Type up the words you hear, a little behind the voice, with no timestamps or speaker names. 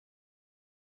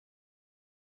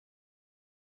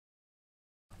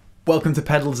Welcome to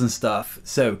Pedals and Stuff.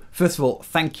 So first of all,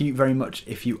 thank you very much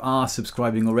if you are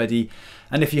subscribing already,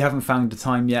 and if you haven't found the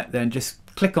time yet, then just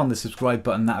click on the subscribe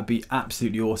button. That would be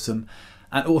absolutely awesome.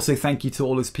 And also thank you to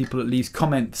all those people that leave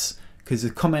comments, because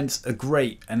the comments are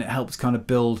great and it helps kind of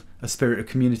build a spirit of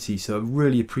community. So I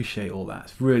really appreciate all that.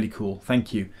 It's really cool.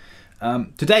 Thank you.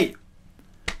 Today,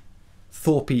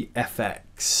 ThorpyFX.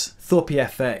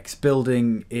 ThorpyFX,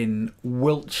 building in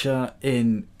Wiltshire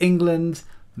in England.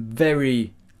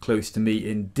 Very close to me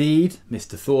indeed,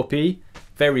 Mr. Thorpy.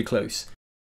 Very close.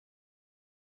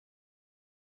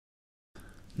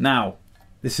 Now,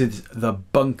 this is the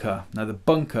bunker. Now, the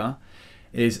bunker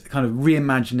is kind of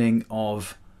reimagining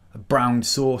of a brown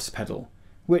sauce pedal,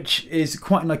 which is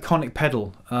quite an iconic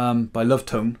pedal by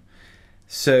Lovetone.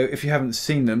 So if you haven't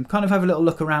seen them, kind of have a little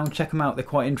look around, check them out. They're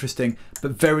quite interesting,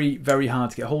 but very, very hard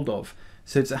to get hold of.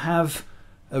 So to have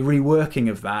a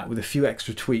reworking of that with a few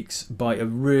extra tweaks by a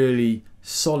really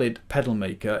solid pedal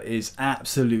maker is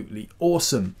absolutely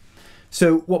awesome.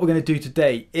 So what we're going to do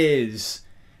today is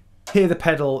hear the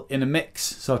pedal in a mix.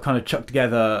 So I've kind of chucked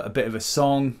together a bit of a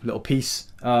song, little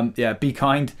piece. Yeah, be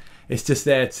kind. It's just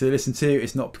there to listen to.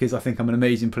 It's not because I think I'm an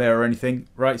amazing player or anything,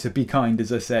 right? So be kind,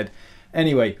 as I said.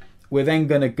 Anyway, we're then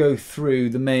going to go through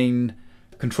the main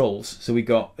controls. So we've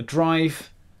got a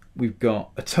drive, we've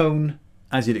got a tone,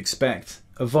 as you'd expect,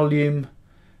 a volume,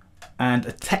 and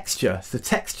a texture. So the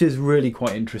texture is really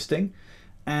quite interesting.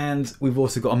 And we've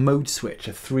also got a mode switch,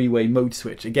 a three-way mode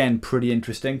switch. Again, pretty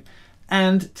interesting.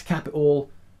 And to cap it all,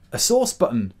 a source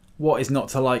button. What is not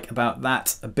to like about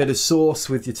that? A bit of sauce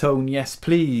with your tone, yes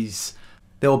please.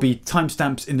 There will be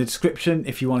timestamps in the description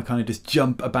if you want to kind of just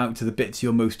jump about to the bits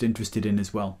you're most interested in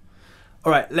as well.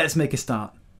 All right, let's make a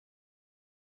start.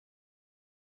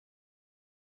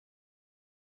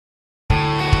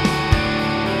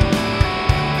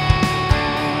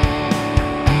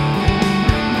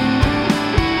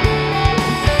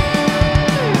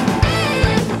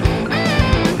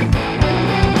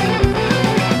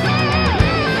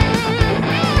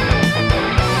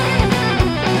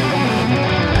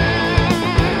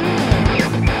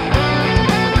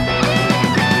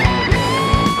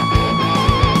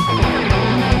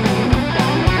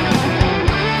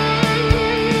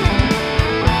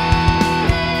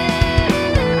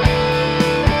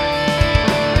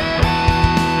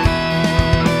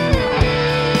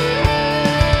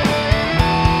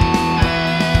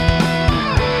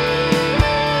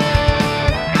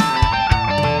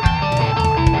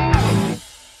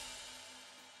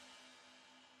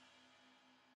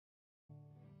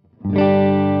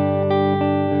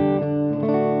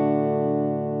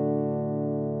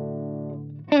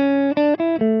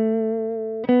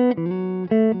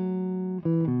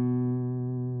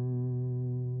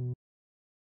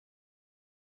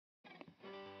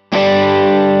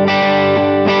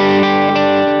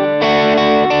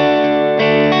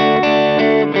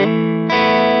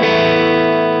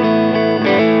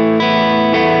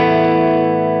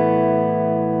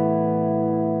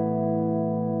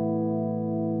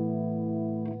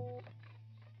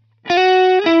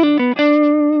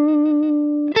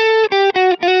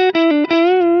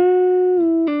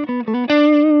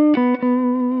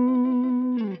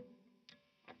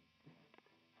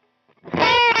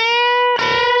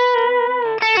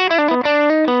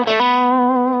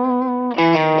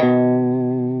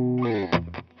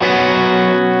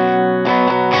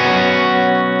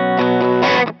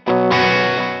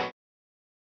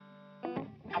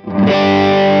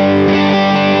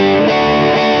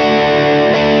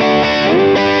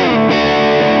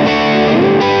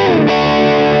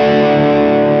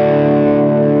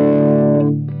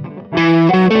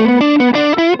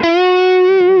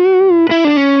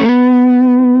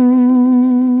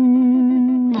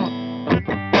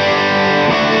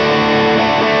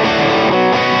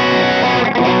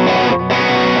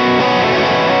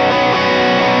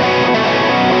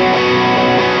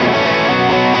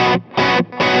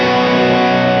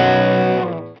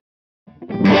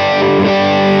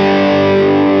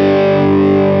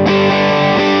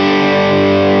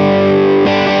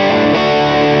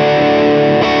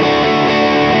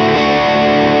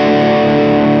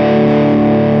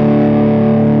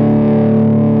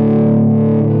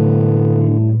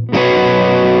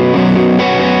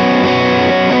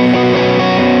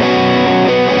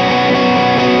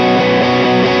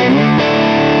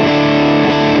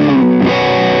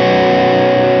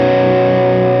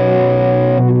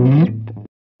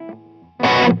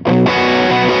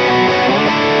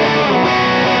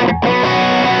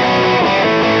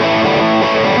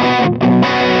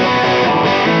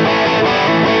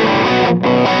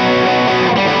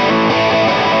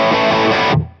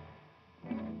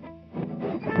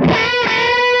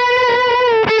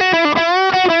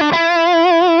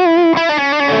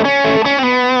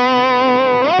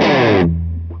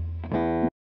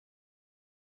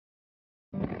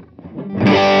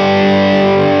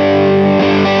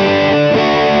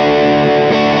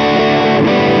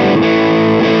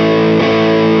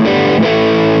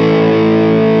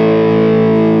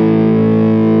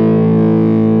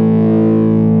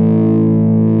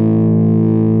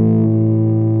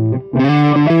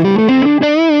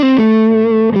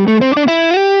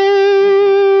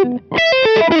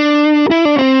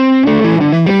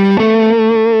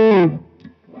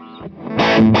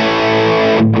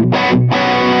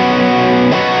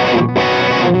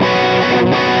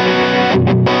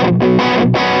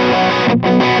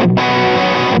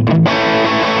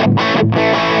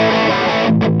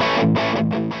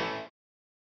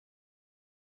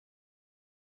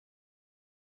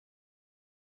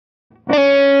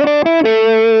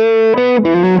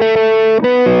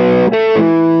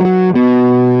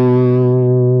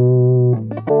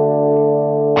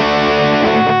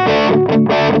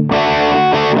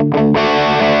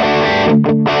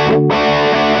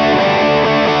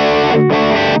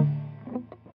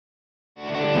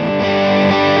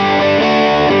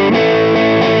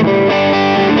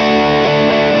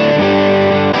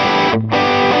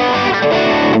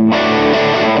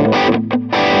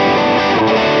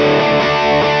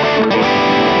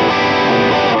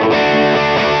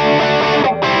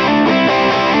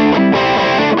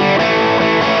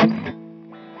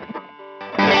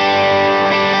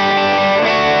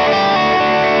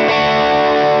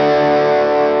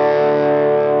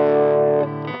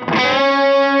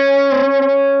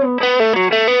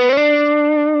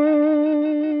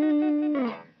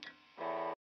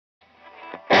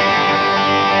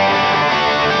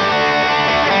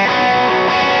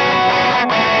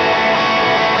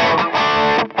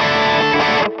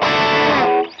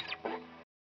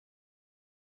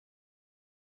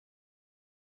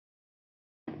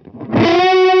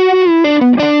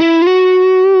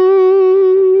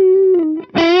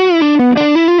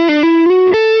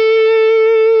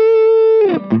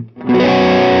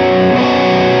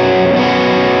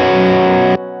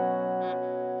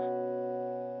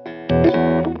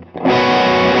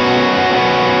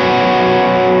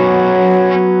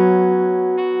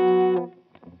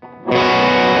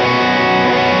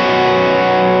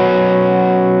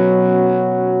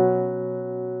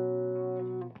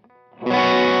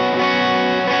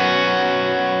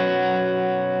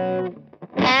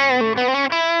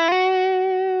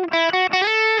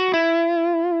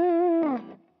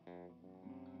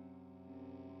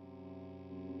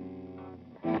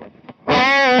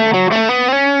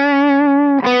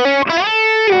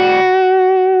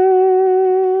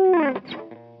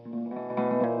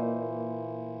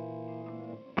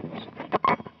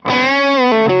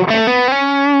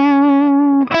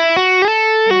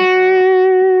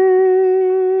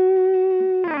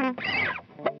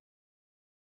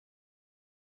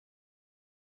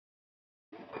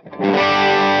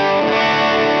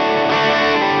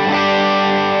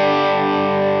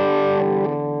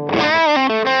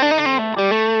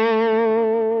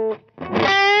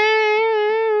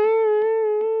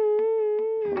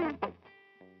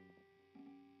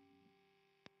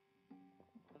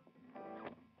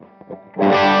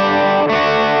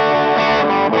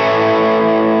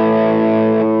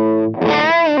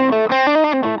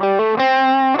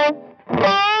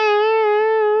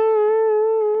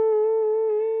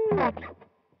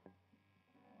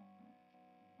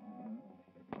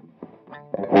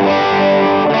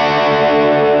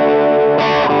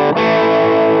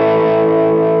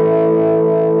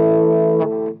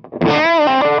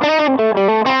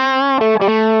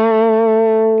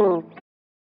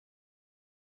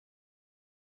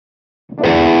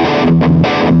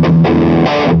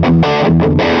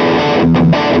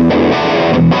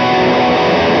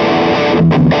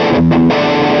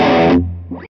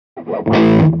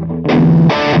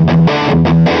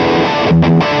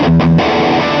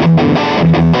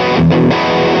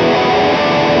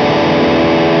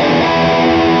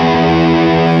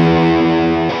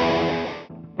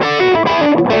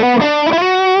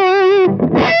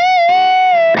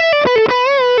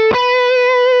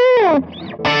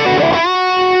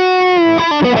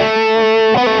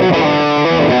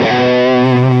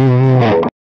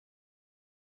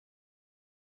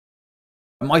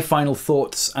 My final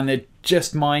thoughts, and they're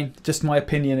just mine, just my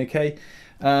opinion, okay?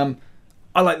 I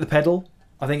like the pedal.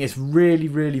 I think it's really,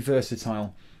 really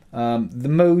versatile. The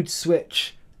mode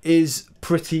switch is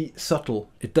pretty subtle.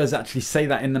 It does actually say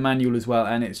that in the manual as well,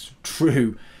 and it's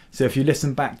true. So if you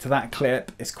listen back to that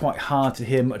clip, it's quite hard to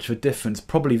hear much of a difference,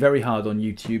 probably very hard on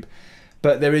YouTube,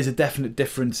 but there is a definite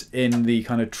difference in the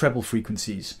kind of treble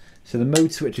frequencies. So the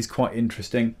mode switch is quite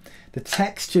interesting. The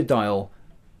texture dial,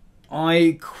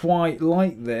 I quite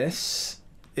like this.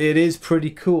 It is pretty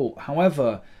cool.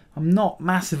 However, I'm not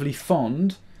massively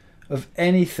fond of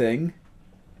anything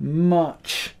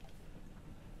much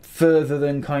further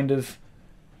than kind of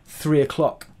 3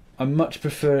 o'clock. I much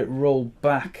prefer it rolled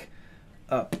back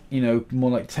up, you know, more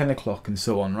like 10 o'clock and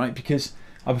so on, right? Because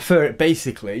I prefer it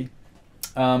basically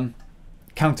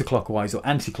counterclockwise or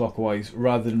anti-clockwise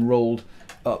rather than rolled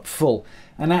up full.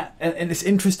 And it's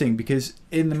interesting because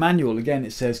in the manual, again,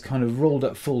 it says kind of rolled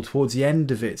up full towards the end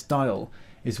of its dial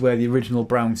is where the original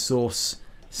brown source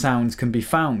sounds can be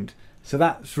found. So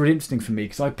that's really interesting for me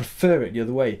because I prefer it the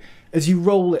other way. As you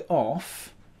roll it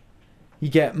off, you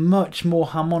get much more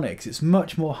harmonics. It's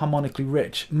much more harmonically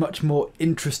rich, much more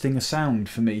interesting a sound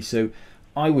for me. So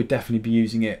I would definitely be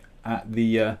using it at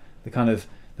the kind of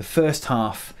the first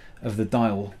half of the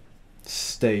dial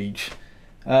stage.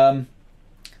 The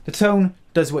tone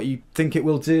does what you think it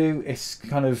will do. It's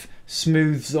kind of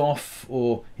smooths off,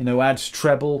 or adds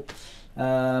treble,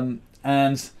 and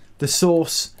the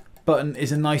source button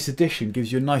is a nice addition,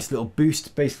 gives you a nice little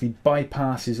boost, basically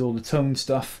bypasses all the tone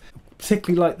stuff.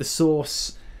 Particularly like the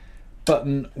source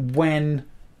button when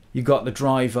you got the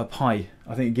drive up high.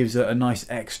 I think it gives a nice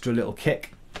extra little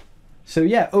kick. So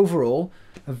yeah, overall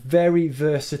a very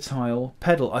versatile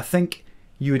pedal. I think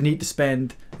you would need to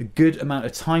spend a good amount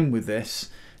of time with this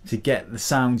to get the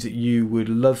sounds that you would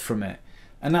love from it.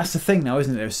 And that's the thing now,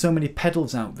 isn't it? There's so many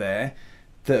pedals out there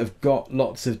that have got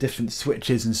lots of different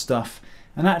switches and stuff.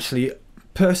 And actually,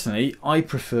 personally, I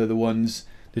prefer the ones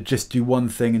that just do one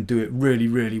thing and do it really,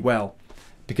 really well.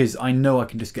 Because I know I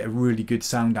can just get a really good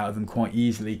sound out of them quite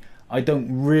easily. I don't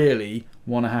really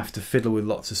want to have to fiddle with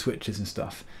lots of switches and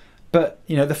stuff. But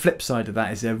the flip side of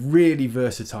that is they're really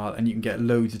versatile and you can get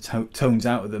loads of tones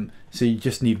out of them. So you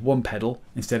just need one pedal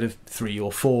instead of 3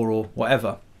 or 4 or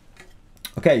whatever.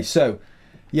 Okay, so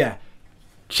yeah,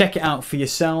 check it out for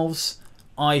yourselves.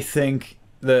 I think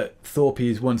that Thorpy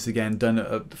has once again done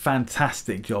a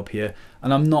fantastic job here.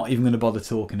 And I'm not even going to bother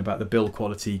talking about the build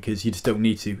quality because you just don't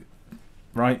need to.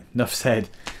 Right, enough said.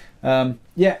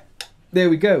 Yeah, there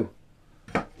we go.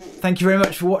 Thank you very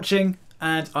much for watching,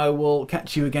 and I will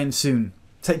catch you again soon.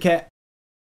 Take care.